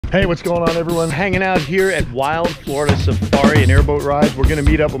Hey, what's going on, everyone? Hanging out here at Wild Florida Safari and Airboat Rides. We're gonna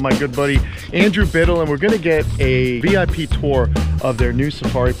meet up with my good buddy Andrew Biddle, and we're gonna get a VIP tour of their new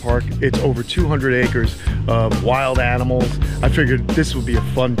safari park. It's over 200 acres of wild animals. I figured this would be a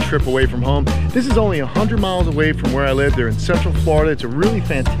fun trip away from home. This is only 100 miles away from where I live. They're in Central Florida. It's a really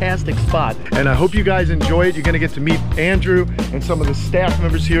fantastic spot, and I hope you guys enjoy it. You're gonna get to meet Andrew and some of the staff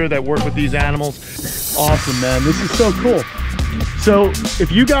members here that work with these animals. Awesome, man. This is so cool. So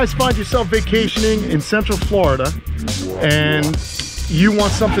if you guys find yourself vacationing in Central Florida and you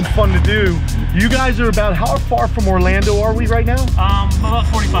want something fun to do, you guys are about, how far from Orlando are we right now? About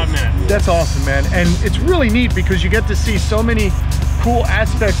 45 minutes. That's awesome, man. And it's really neat because you get to see so many cool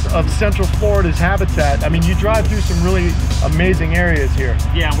aspects of Central Florida's habitat. I mean, you drive through some really amazing areas here.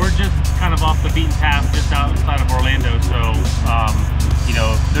 Yeah, we're just kind of off the beaten path, just outside of Orlando. So, you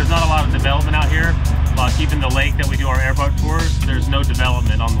know, there's not a lot of development out here. Even the lake that we do our airboat tours, there's no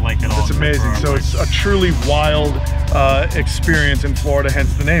development on the lake at all. It's amazing. So it's a truly wild experience in Florida,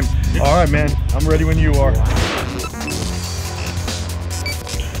 hence the name. Yep. All right, man. I'm ready when you are.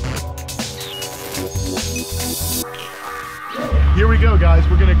 Here we go, guys.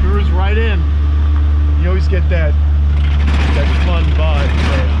 We're gonna cruise right in. You always get that fun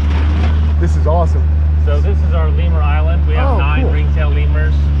vibe. This is awesome. So this is our lemur island. We have 9 cool. ringtail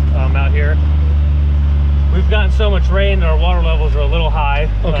lemurs out here. We've gotten so much rain that our water levels are a little high.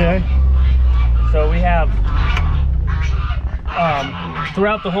 Okay. So we have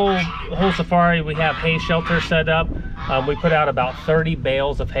throughout the whole safari, we have hay shelters set up. We put out about 30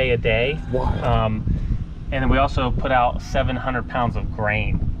 bales of hay a day. Wow. And then we also put out 700 pounds of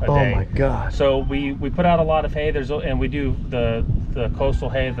grain a day. Oh my God. So we put out a lot of hay. And we do the coastal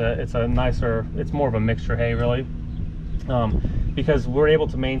hay. It's a nicer, it's more of a mixture hay, really. Because we're able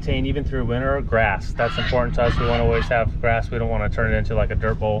to maintain, even through winter, grass. That's important to us. We want to always have grass. We don't want to turn it into like a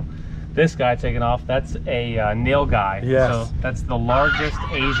dirt bowl. This guy taking off, that's a nilgai. Yes. So that's the largest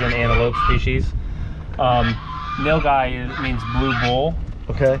Asian antelope species. Nilgai means blue bull.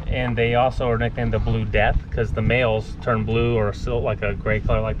 Okay. And they also are nicknamed the Blue Death because the males turn blue or still like a gray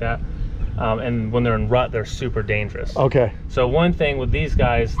color like that. And when they're in rut, they're super dangerous. Okay. So one thing with these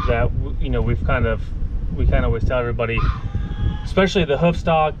guys that, you know, we kind of always tell everybody, especially the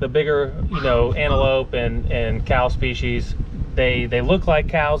hoofstock, the bigger, you know, antelope and cow species, they look like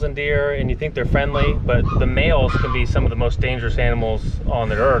cows and deer and you think they're friendly, but the males can be some of the most dangerous animals on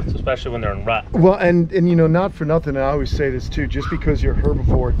the earth, especially when they're in rut. Well, and you know, not for nothing, I always say this too, just because you're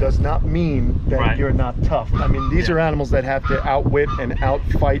herbivore does not mean that you're not tough. I mean, these are animals that have to outwit and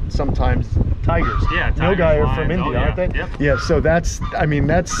outfight sometimes tigers. Yeah, Nilgai are from India, aren't they? Yep. Yeah, so that's, I mean,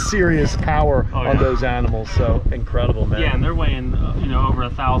 that's serious power on those animals. So incredible, man. Yeah, and they're weighing, you know, over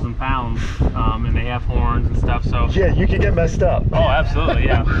 1,000 pounds, and they have horns and stuff. So yeah, you could get messed up. Oh, absolutely,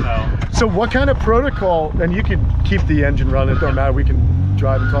 yeah. So what kind of protocol, and you can keep the engine running, it don't matter, we can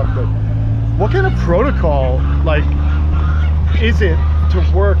drive and talk, but what kind of protocol, like, is it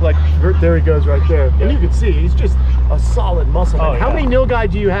to work, like, there he goes right there, and you can see he's just a solid muscle man. How many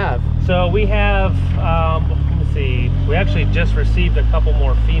nilgai do you have? So we have, let me see, we actually just received a couple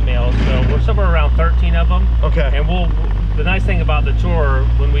more females, so we're somewhere around 13 of them. Okay. And the nice thing about the tour,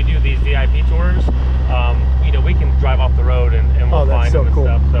 when we do these VIP tours, you know, we can drive off the road and we'll find them and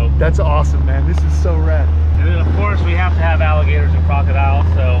stuff. So that's awesome, man. This is so rad. And then of course we have to have alligators and crocodiles.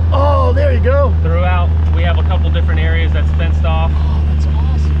 So there you go. Throughout, we have a couple different areas that's fenced off. Oh, that's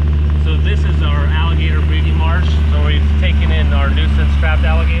awesome. So this is our alligator breeding marsh. So we've taken in our nuisance trapped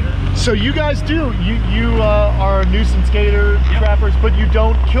alligator. So you guys do, you are nuisance gator trappers, but you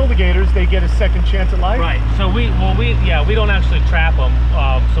don't kill the gators, they get a second chance at life? Right, so we don't actually trap them,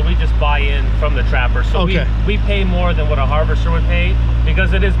 so we just buy in from the trappers. So we pay more than what a harvester would pay,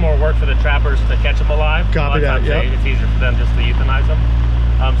 because it is more work for the trappers to catch them alive. Copy that, It's easier for them just to euthanize them.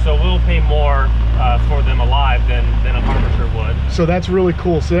 So we'll pay more for them alive than a harvester would. So that's really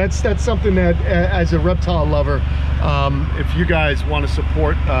cool. So that's something that, as a reptile lover, if you guys want to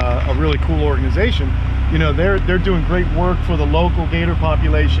support a really cool organization, you know, they're doing great work for the local gator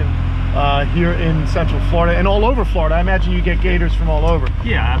population here in Central Florida and all over Florida. I imagine you get gators from all over.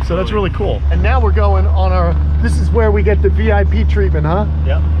 Yeah, absolutely. So that's really cool. And now we're going on this is where we get the VIP treatment, huh?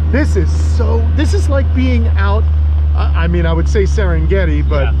 Yep. This is like being out, I mean, I would say Serengeti,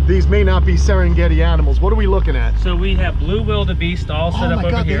 but these may not be Serengeti animals. What are we looking at? So we have blue wildebeest all set up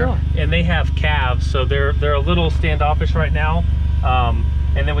over here, and they have calves, so they're a little standoffish right now.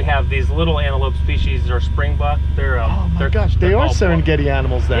 And then we have these little antelope species, or springbuck. They are Serengeti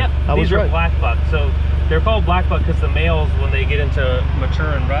animals then. Yep, these are blackbuck. So they're called blackbuck because the males, when they get into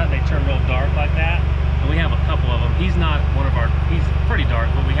mature and rut, they turn real dark like that. and we have a couple of them. He's not one of our, he's pretty dark,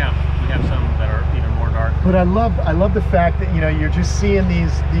 but we have some that are even more dark. But I love the fact that, you know, you're just seeing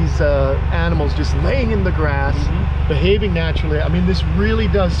these animals just laying in the grass, behaving naturally. I mean, this really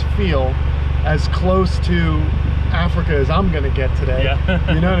does feel as close to Africa as I'm gonna get today.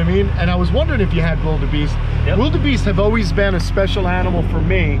 Yeah. You know what I mean? And I was wondering if you had wildebeest. Yep. Wildebeest have always been a special animal for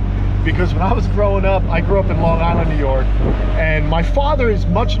me, because when I was growing up, I grew up in Long Island, New York, and my father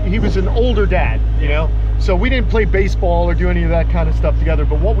he was an older dad, you know? So we didn't play baseball or do any of that kind of stuff together,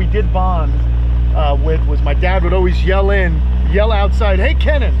 but what we did bond with was my dad would always yell outside, "Hey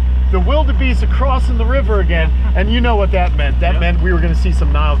Kenan, the wildebeest are crossing the river again." And you know what that meant. That meant we were gonna see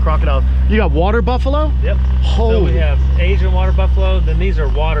some Nile crocodiles. You got water buffalo? Yep. Holy. So we have Asian water buffalo, then these are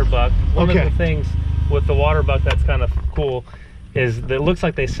water buck. One of the things with the water buck that's kind of cool is that it looks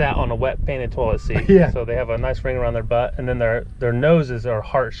like they sat on a wet painted toilet seat. Yeah. So they have a nice ring around their butt, and then their noses are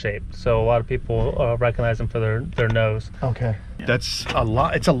heart shaped. So a lot of people recognize them for their nose. Okay. Yeah. That's a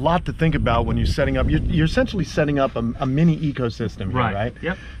lot. It's a lot to think about when you're setting up. You're essentially setting up a mini ecosystem here, right?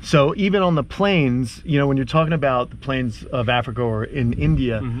 Yep. So even on the plains, you know, when you're talking about the plains of Africa or in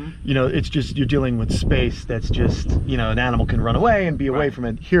India, you know, it's just, you're dealing with space that's just, you know, an animal can run away and be away from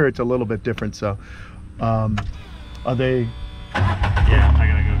it. Here it's a little bit different. So are they... Yeah, I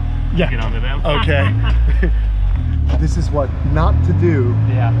gotta go get onto them. Okay. This is what not to do.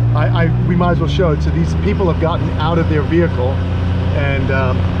 Yeah. We might as well show it. So these people have gotten out of their vehicle, and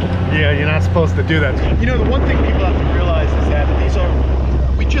yeah, you're not supposed to do that. You know, the one thing people have to realize is that these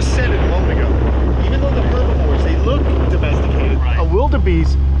are, we just said it a moment ago, even though they're herbivores, they look domesticated. Right. A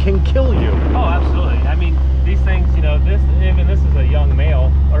wildebeest can kill you. Oh, absolutely. I mean, these things, you know, this is a young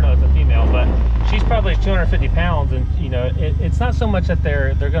male, or no, it's a female, but she's probably 250 pounds, and you know, it's not so much that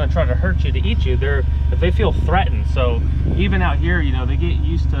they're going to try to hurt you to eat you. If they feel threatened. So even out here, you know, they get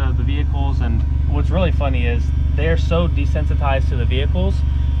used to the vehicles, and what's really funny is they're so desensitized to the vehicles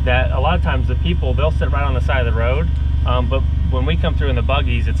that a lot of times the people, they'll sit right on the side of the road, but when we come through in the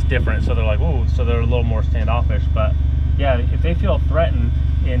buggies, it's different. So they're like, oh, so they're a little more standoffish. But yeah, if they feel threatened,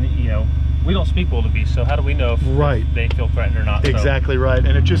 and you know, we don't speak wildebeest, so how do we know if they feel threatened or not? Exactly right.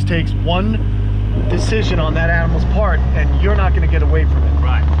 And it just takes one decision on that animal's part, and you're not going to get away from it.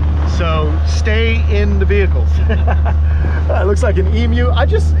 Right. So stay in the vehicles. It looks like an emu.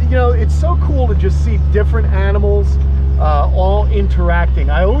 You know, it's so cool to just see different animals all interacting.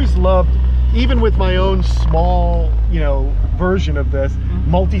 I always loved, even with my own small, you know, version of this,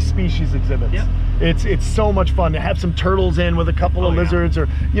 multi-species exhibits. Yep. It's so much fun to have some turtles in with a couple of lizards, or,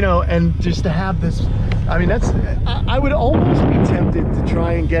 you know, and just to have this. I mean, I would almost be tempted to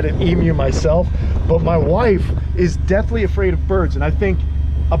try and get an emu myself, but my wife is deathly afraid of birds, and I think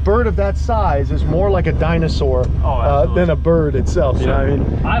a bird of that size is more like a dinosaur than a bird itself. You know what I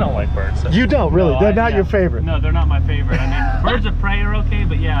mean? I don't like birds. You don't really? No, they're not your favorite? No, they're not my favorite. I mean, birds of prey are okay,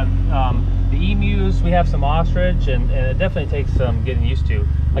 but yeah, the emus, we have some ostrich, and it definitely takes some getting used to.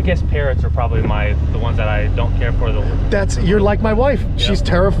 I guess parrots are probably the ones that I don't care for. You're like my wife. Yep. She's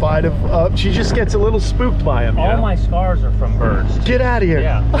terrified of, she just gets a little spooked by them. All my scars are from birds. Get out of here.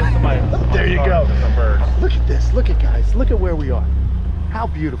 Yeah, most of my there you go. From birds. Look at this. Look at, guys. Look at where we are. How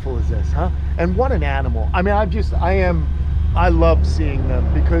beautiful is this, huh? And what an animal. I mean, I love seeing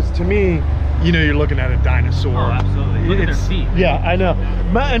them, because to me, you know, you're looking at a dinosaur. Oh, absolutely. Look at their feet. Yeah, I know.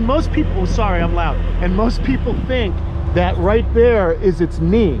 And most people, sorry, I'm loud. And most people think that right there is its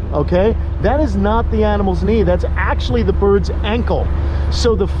knee, okay? That is not the animal's knee. That's actually the bird's ankle.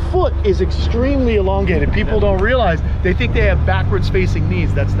 So the foot is extremely elongated. People don't realize, they think they have backwards facing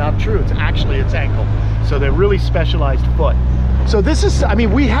knees. That's not true. It's actually its ankle. So they're really specialized foot. So this is, I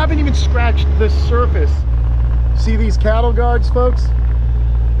mean, we haven't even scratched the surface. See these cattle guards, folks?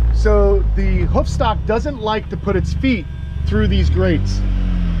 So the hoofstock doesn't like to put its feet through these grates.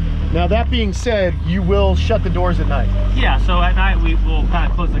 Now, that being said, you will shut the doors at night. Yeah, so at night we will kind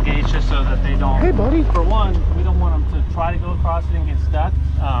of close the gates just so that they don't... Hey, buddy. For one, we don't want them to try to go across it and get stuck.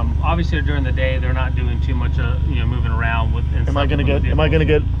 Obviously, during the day, they're not doing too much, you know, moving around with. Am I gonna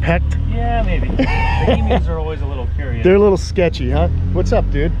get pecked? Yeah, maybe. The emus are always a little curious. They're a little sketchy, huh? What's up,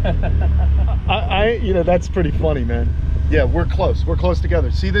 dude? You know, that's pretty funny, man. Yeah, we're close. We're close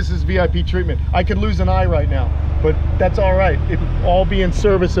together. See, this is VIP treatment. I could lose an eye right now, but that's all right. It'll all be in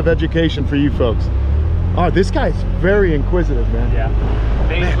service of education for you folks. Oh, this guy's very inquisitive, man. Yeah.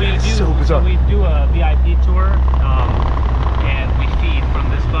 We do a VIP tour, and we feed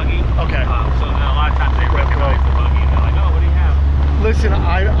from this buggy. Okay. So then a lot of times they recognize the buggy, and they're like, oh, what do you have? Listen,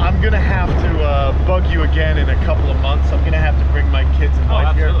 I'm going to have to bug you again in a couple of months. I'm going to have to bring my kids and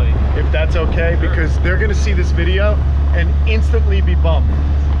wife here, if that's okay, because they're going to see this video and instantly be bummed.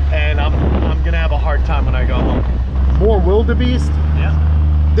 and I'm gonna have a hard time when I go home. More wildebeest. Yeah.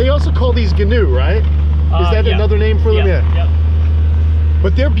 They also call these gnu, right? Is that another name for them? Yeah. Yep.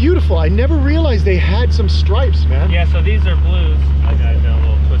 But they're beautiful. I never realized they had some stripes, man. Yeah, so these are blues. I got a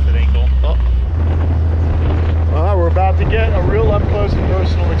little twisted ankle. We're about to get a real up close and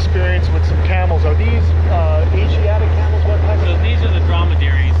personal experience with some camels. Are these Asiatic camels? What type? So these are the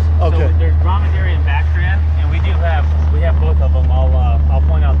dromedaries. Okay. So they're dromedary and Bactrian, and we have both of them. I'll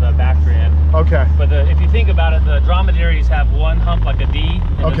point out the Bactrian. Okay. But if you think about it, the dromedaries have one hump like a D,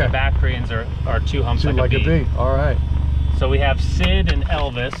 and then the Bactrians are two humps like a B. All right. So we have Sid and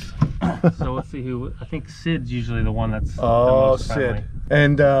Elvis. So let's see who. I think Sid's usually the one that's the most friendly. Sid.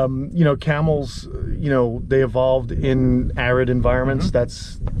 And you know, camels, you know, they evolved in arid environments.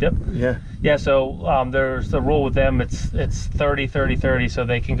 That's yeah. So there's the rule with them. It's 30-30-30. So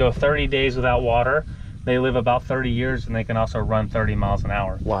they can go 30 days without water. They live about 30 years, and they can also run 30 miles an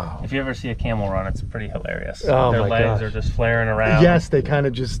hour. Wow. If you ever see a camel run, it's pretty hilarious. Oh, their my legs gosh. are just flaring around. Yes, they kind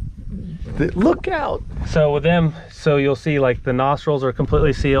of just look out. So with them, so you'll see like the nostrils are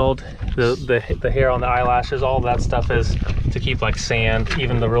completely sealed. The hair on the eyelashes, all that stuff is to keep like sand.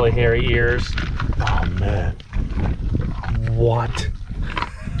 Even the really hairy ears. Oh man. What?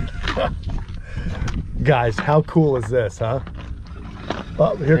 Guys, how cool is this, huh?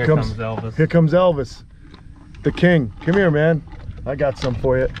 Oh, here comes Elvis. Here comes Elvis. The king. Come here, man. I got some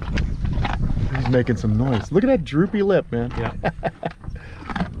for you. He's making some noise. Look at that droopy lip, man. Yeah.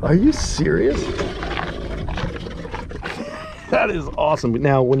 Are you serious? That is awesome.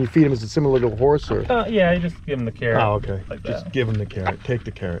 Now, when you feed him, is it similar to a horse or? Yeah, you just give him the carrot. Oh, okay. Like just that. give him the carrot. Take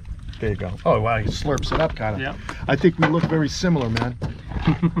the carrot. There you go. Oh, wow. He slurps it up, kind of. Yeah. I think we look very similar, man.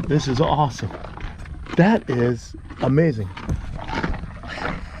 This is awesome. That is amazing.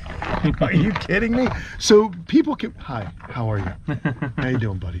 Are you kidding me? So people can. Hi, how are you? How you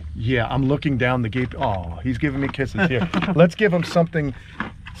doing, buddy? Yeah, I'm looking down the gate. Oh, he's giving me kisses here. Let's give him something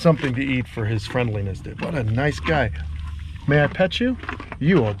to eat for his friendliness. Dude. What a nice guy. May I pet you?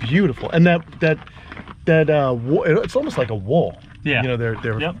 You are beautiful. And it's almost like a wool. Yeah. You know, they're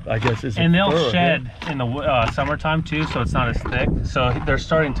I guess is. And they'll fur, shed right? in the summertime too, so it's not as thick. So they're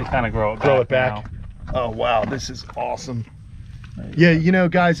starting to kind of grow it back. Now. Oh wow, this is awesome. Yeah, you know,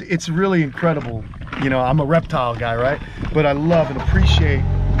 guys, it's really incredible. You know, I'm a reptile guy, right? But I love and appreciate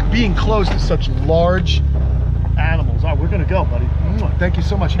being close to such large animals. Oh, we're gonna go, buddy. Thank you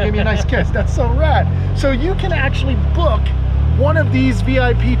so much. You gave me a nice kiss. That's so rad. So you can actually book one of these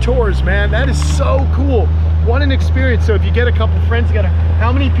VIP tours, man. That is so cool. What an experience. So if you get a couple friends together,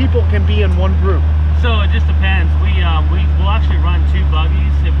 how many people can be in one group? So it just depends. We'll actually run 2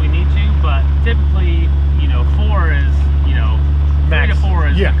 buggies if we need to, but typically, you know, 4 is, you know, max. 3 to 4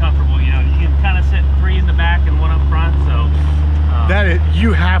 is comfortable. You know, you can kind of sit 3 in the back and 1 up front. So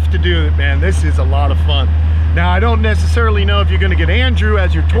you have to do it, man. This is a lot of fun. Now, I don't necessarily know if you're going to get Andrew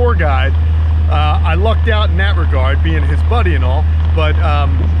as your tour guide. I lucked out in that regard, being his buddy and all. But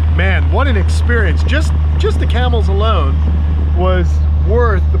man, what an experience! Just the camels alone was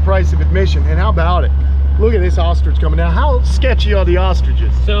worth the price of admission. And how about it? Look at this ostrich coming down. How sketchy are the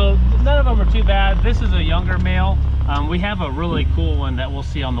ostriches? So none of them are too bad. This is a younger male. We have a really cool one that we'll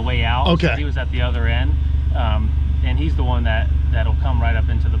see on the way out. Okay. He was at the other end. And he's the one that'll come right up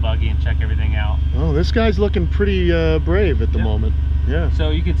into the buggy and check everything out. Oh, this guy's looking pretty brave at the moment. Yeah. So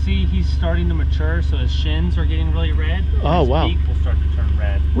you can see he's starting to mature, so his shins are getting really red. Oh, wow. His beak will start to turn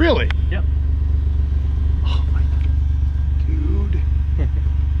red. Really? Yep. Oh my God. Dude.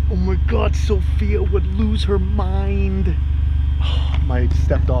 Oh my God, Sophia would lose her mind. Oh, my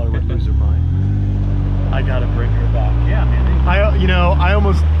stepdaughter would lose her mind. I gotta bring her back. Yeah, man. You know, I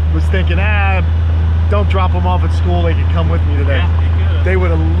almost was thinking, don't drop them off at school. They could come with me today. Yeah, they could. They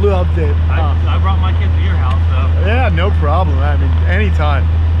would have loved it. I brought my kids to your house, so. Yeah, no problem. I mean, anytime.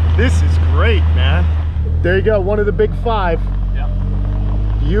 This is great, man. There you go, one of the big 5. Yep.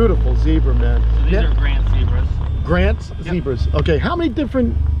 Beautiful zebra, man. So these are Grant zebras. Grant zebras. Okay, how many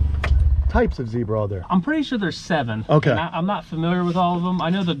different types of zebra are there? I'm pretty sure there's 7. Okay. I'm not familiar with all of them.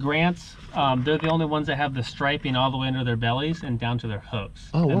 I know the Grants, they're the only ones that have the striping all the way under their bellies and down to their hooves.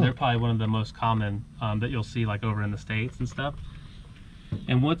 Oh, wow. And they're probably one of the most common that you'll see like over in the States and stuff.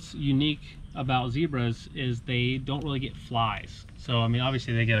 And what's unique about zebras is they don't really get flies. So, I mean,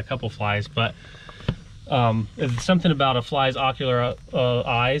 obviously they get a couple flies, but it's something about a fly's ocular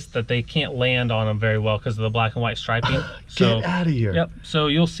eyes that they can't land on them very well because of the black and white striping. Get out of here. Yep. So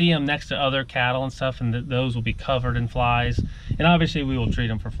you'll see them next to other cattle and stuff, and those will be covered in flies. And obviously we will treat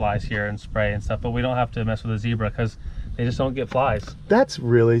them for flies here and spray and stuff, but we don't have to mess with a zebra because They just don't get flies. That's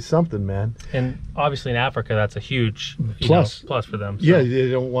really something, man. And obviously in Africa, that's a huge plus for them. So. Yeah, they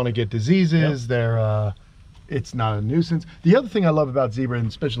don't want to get diseases. Yep. They're it's not a nuisance. The other thing I love about zebra, and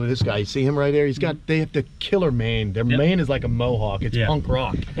especially this guy, you see him right there? They have the killer mane. Their mane is like a mohawk. It's punk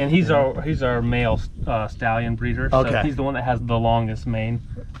rock. And he's our male stallion breeder. So he's the one that has the longest mane.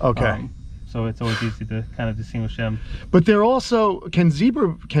 Okay. So it's always easy to kind of distinguish him. But they're also,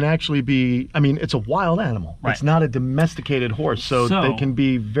 zebra can actually be, I mean, it's a wild animal. Right. It's not a domesticated horse, so they can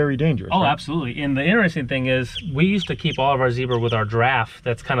be very dangerous. Oh, right? Absolutely. And the interesting thing is, we used to keep all of our zebra with our giraffe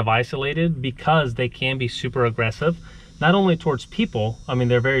that's kind of isolated because they can be super aggressive, not only towards people. I mean,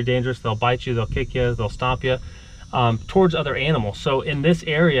 they're very dangerous. They'll bite you, they'll kick you, they'll stomp you, towards other animals. So in this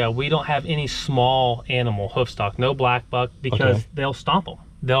area, we don't have any small animal hoofstock, no black buck, because they'll stomp them.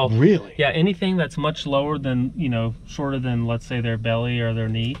 They'll really, anything that's much lower than, shorter than, let's say, their belly or their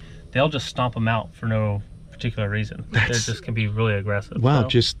knee, they'll just stomp them out for no particular reason. They just can be really aggressive. Wow,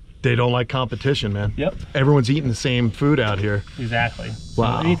 so. They don't like competition, man. Yep. Everyone's eating the same food out here. Exactly.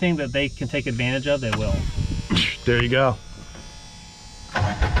 Wow. So anything that they can take advantage of, they will. There you go.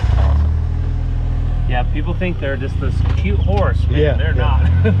 Yeah, people think they're just this cute horse, man. Yeah, they're not.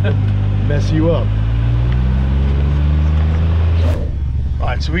 Mess you up. All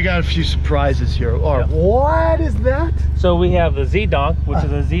right, so we got a few surprises here. What is that? So we have the Z-donk, which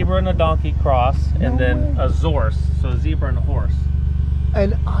is a zebra and a donkey cross, and then a zorse, so a zebra and a horse.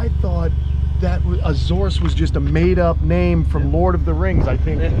 And I thought that a zorse was just a made-up name from Lord of the Rings. I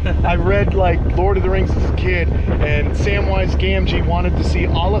think I read like Lord of the Rings as a kid, and Samwise Gamgee wanted to see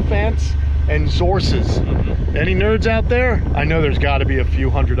Oliphants and zorses. Any nerds out there? I know there's got to be a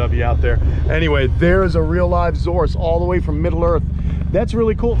few hundred of you out there. Anyway, there's a real live zorse all the way from Middle Earth. That's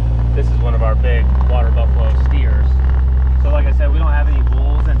really cool. This is one of our big water buffalo steers. So like I said, we don't have any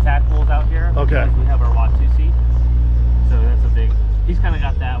bulls and tack bulls out here. Okay. We have our Watusi. So that's a big, he's kind of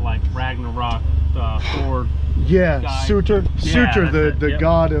got that like Ragnarok Thor guy. Suitor, the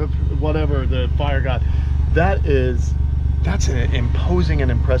god of whatever, the fire god. That's an imposing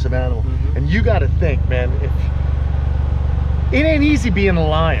and impressive animal. And you got to think, man, it ain't easy being a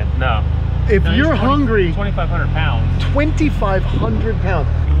lion. No. If you're hungry, 2,500 pounds. 2,500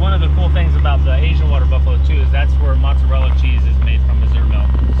 pounds. One of the cool things about the Asian water buffalo too is that's where mozzarella cheese is made from, Missouri milk.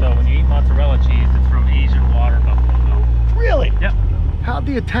 So when you eat mozzarella cheese, it's from Asian water buffalo milk. Really? Yep. How'd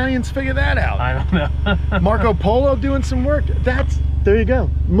the Italians figure that out? I don't know. Marco Polo doing some work. There you go.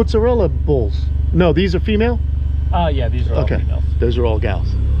 Mozzarella bulls. No, these are female? Yeah, these are all females. Those are all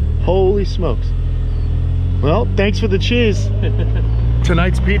gals. Holy smokes. Well, thanks for the cheese.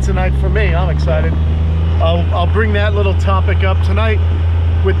 Tonight's pizza night for me. I'm excited. I'll bring that little topic up tonight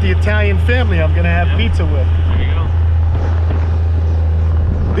with the Italian family I'm gonna have pizza with. There you go.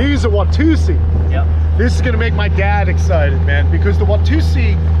 These are Watusi. Yep. This is gonna make my dad excited, man, because the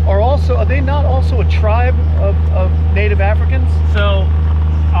Watusi are they not also a tribe of native Africans? So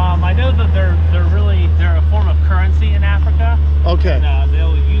I know that they're a form of currency in Africa. Okay. And they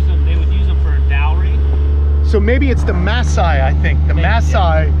would use them for a dowry. So maybe it's the Maasai, I think. The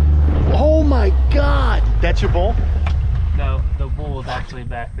Maasai. Yeah. Oh my God. That's your bull? No, the bull is actually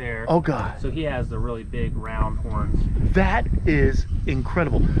back there. Oh God. So he has the really big round horns. That is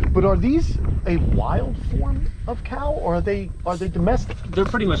incredible. But are these a wild form of cow, or are they domestic? They're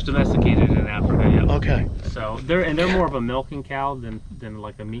pretty much domesticated in Africa, yeah. Okay. So they're more of a milking cow than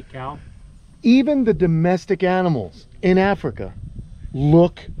like a meat cow. Even the domestic animals in Africa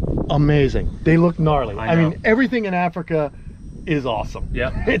look amazing. They look gnarly. I mean, everything in Africa is awesome.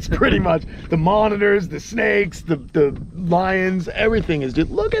 Yeah. It's pretty much the monitors, the snakes, the lions, everything is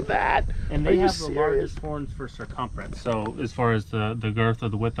just, look at that. And they have the largest horns for circumference. So as far as the girth or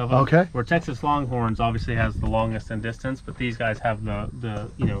the width of them. Okay. Where Texas Longhorns obviously has the longest in distance, but these guys have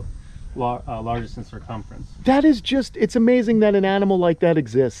the largest in circumference. That is just, it's amazing that an animal like that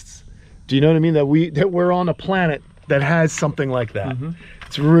exists. Do you know what I mean? That we're on a planet that has something like that.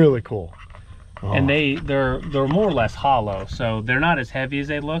 It's really cool. And they're more or less hollow, so they're not as heavy as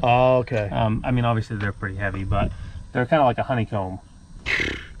they look. Oh, okay. I mean, obviously they're pretty heavy, but they're kind of like a honeycomb.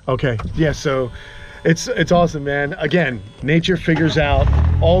 Okay. Yeah. So it's awesome, man. Again, nature figures out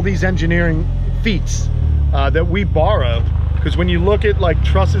all these engineering feats that we borrow, because when you look at like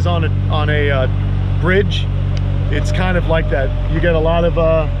trusses on a bridge, it's kind of like that. You get a lot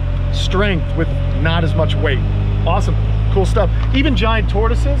of strength with not as much weight. Awesome, cool stuff. Even giant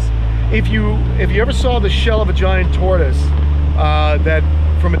tortoises. If you ever saw the shell of a giant tortoise that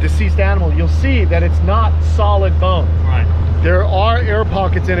from a deceased animal, you'll see that it's not solid bone. Right. There are air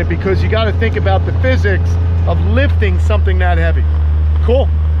pockets in it because you got to think about the physics of lifting something that heavy. Cool.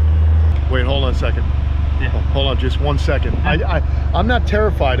 Wait, hold on a second. Yeah. Oh, hold on just 1 second. I'm not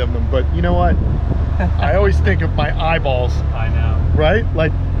terrified of them, but you know what? I always think of my eyeballs. I know. Right?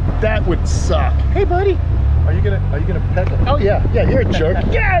 Like that would suck. Hey buddy, are you gonna pet them? Oh yeah, here, jerk.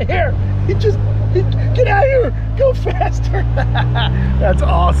 Yeah, here. Get out of here. Go faster. That's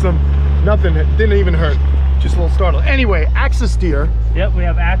awesome. Nothing, didn't even hurt. Just a little startled. Anyway, axis deer. Yep, we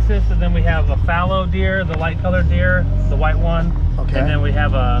have axis, and then we have a fallow deer, the light colored deer, the white one. Okay. And then we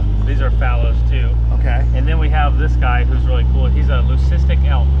have these are fallows too. Okay. And then we have this guy who's really cool. He's a leucistic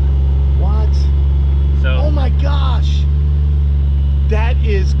elk. What? So. Oh my gosh. That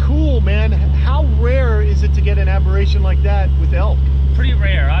is cool, man. How rare is it to get an aberration like that with elk? Pretty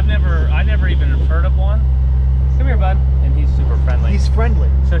rare. I never even heard of one. Come here, bud. And he's super friendly. He's friendly.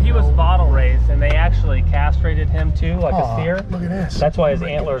 So he was bottle raised, and they actually castrated him too, like a steer. Look at this. That's why his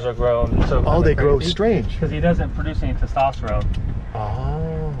antlers are grown so. Oh, they grow strange. Because he doesn't produce any testosterone.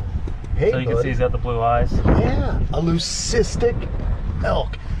 Oh. Hey, so you can see he's got the blue eyes. Yeah, a leucistic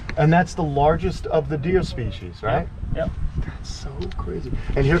elk, and that's the largest of the deer species, right? Yep. That's so crazy.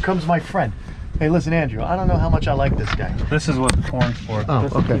 And here comes my friend. Hey, listen, Andrew, I don't know how much I like this guy. This is what the horn's for. Oh,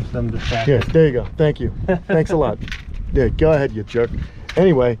 this okay. keeps them distracted. Here, there you go. Thank you. Thanks a lot. Yeah, go ahead, you jerk.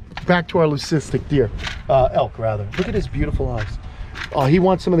 Anyway, back to our leucistic deer. Elk, rather. Look at his beautiful eyes. Oh, he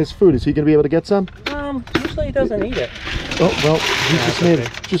wants some of this food. Is he going to be able to get some? Usually he doesn't eat it. Oh, well, he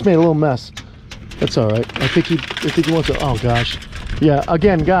just made a little mess. That's all right. I think he wants to. Oh, gosh. Yeah,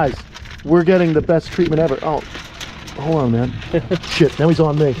 again, guys, we're getting the best treatment ever. Oh. Hold on, man. Shit, now he's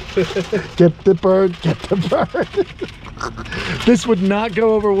on me. Get the bird, get the bird. This would not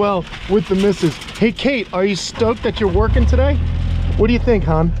go over well with the missus. Hey, Kate, are you stoked that you're working today? What do you think,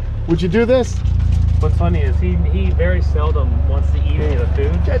 hon? Would you do this? What's funny is he very seldom wants to eat any of the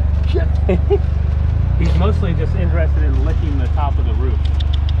food. Shit. He's mostly just interested in licking the top of the roof.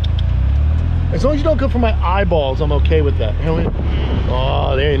 As long as you don't go for my eyeballs, I'm okay with that.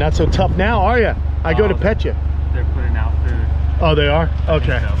 Oh, there, you're not so tough now, are you? I go to pet you. They're putting out food. Oh, they are?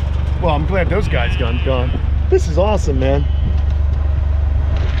 Okay. So. Well, I'm glad those guys gone. This is awesome, man.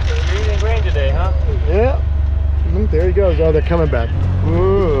 So you're eating grain today, huh? Yeah. There he goes. Oh, they're coming back.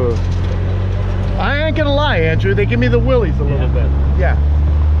 Ooh. I ain't gonna lie, Andrew. They give me the willies a little bit. Yeah.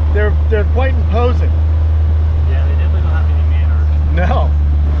 They're quite imposing. Yeah, they definitely don't have any manners.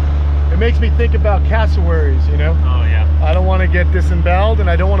 No. It makes me think about cassowaries, you know? Oh, yeah. I don't want to get disemboweled, and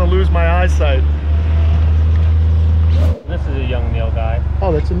I don't want to lose my eyesight. This is a young Neil guy.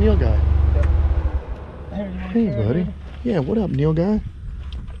 Oh, that's a Neil guy. Yep. Hey, buddy. Yeah, what up, Neil guy?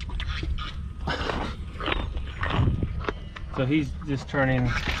 So he's just turning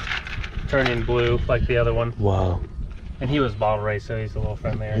blue like the other one. Wow. And he was bottle raised, so he's a little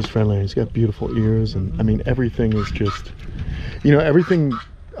friendlier. He's friendly. He's got beautiful ears, and I mean, everything is just, you know, everything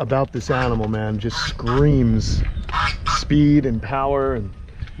about this animal, man, just screams speed and power. And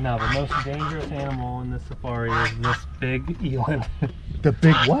now the most dangerous animal in this safari is this big eland. The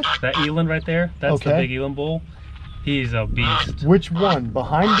big what? That eland right there, that's the big eland bull. He's a beast. Which one?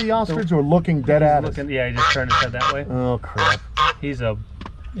 Behind the ostrich or looking dead at us? Yeah, he just turned his head that way. Oh crap. I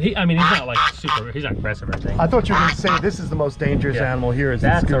mean, he's not like he's not aggressive or anything. I thought you were going to say this is the most dangerous animal here. Is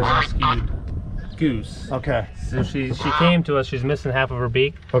that's this goose? A rescued goose. Okay. So she came to us. She's missing half of her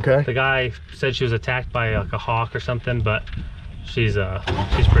beak. Okay. The guy said she was attacked by like a hawk or something, but she's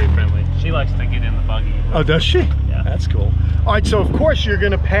pretty friendly. She likes to get in the buggy. Oh, does she? Yeah. That's cool. All right, so of course you're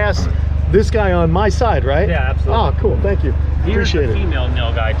going to pass this guy on my side, right? Yeah, absolutely. Oh, cool. Thank you. Here's Appreciate the it. female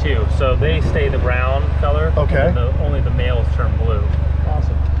Nil guy too. So they stay the brown color. Okay. And only the males turn blue.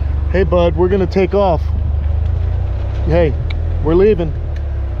 Awesome. Hey, bud, we're going to take off. Hey, we're leaving.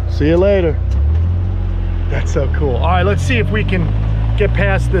 See you later. That's so cool. All right, let's see if we can get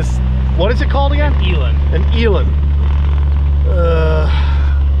past this. What is it called again? An eland. An eland.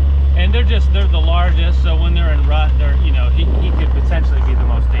 And they're the largest, so when they're in rut, he could potentially be the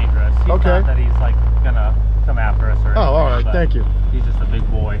most dangerous. He's not that he's like gonna come after us or anything. Oh, all right, thank you. He's just a big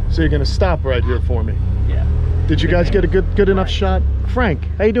boy. So you're gonna stop right here for me? Yeah. Did you guys get a good enough shot? Frank,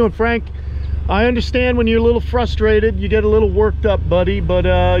 how you doing, Frank? I understand when you're a little frustrated, you get a little worked up, buddy, but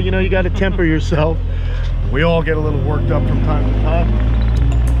you know, you got to temper yourself. We all get a little worked up from time to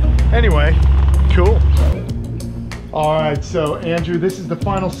time. Anyway, cool. All right, so Andrew, this is the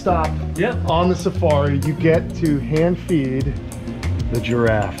final stop on the safari. You get to hand feed the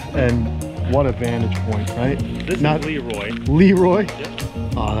giraffe, and what a vantage point, right? This is Leroy. Leroy? Yep.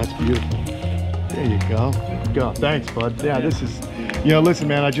 Oh, that's beautiful. There you go. Thanks, bud. Yeah, this is, you know, listen,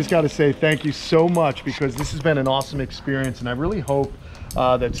 man, I just got to say thank you so much, because this has been an awesome experience, and I really hope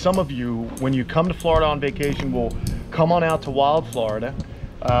that some of you, when you come to Florida on vacation, will come on out to Wild Florida.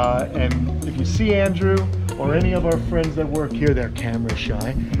 And if you see Andrew or any of our friends that work here, they're camera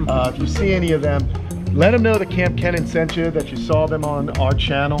shy. If you see any of them, let them know that Kamp Kenan sent you, that you saw them on our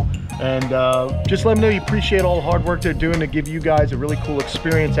channel. And just let them know you appreciate all the hard work they're doing to give you guys a really cool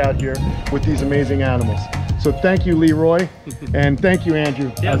experience out here with these amazing animals. So thank you, Leroy, and thank you,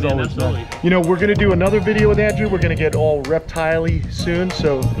 Andrew, as always. Absolutely. Man. You know, we're gonna do another video with Andrew. We're gonna get all reptile-y soon,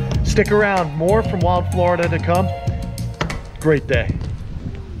 so stick around. More from Wild Florida to come. Great day.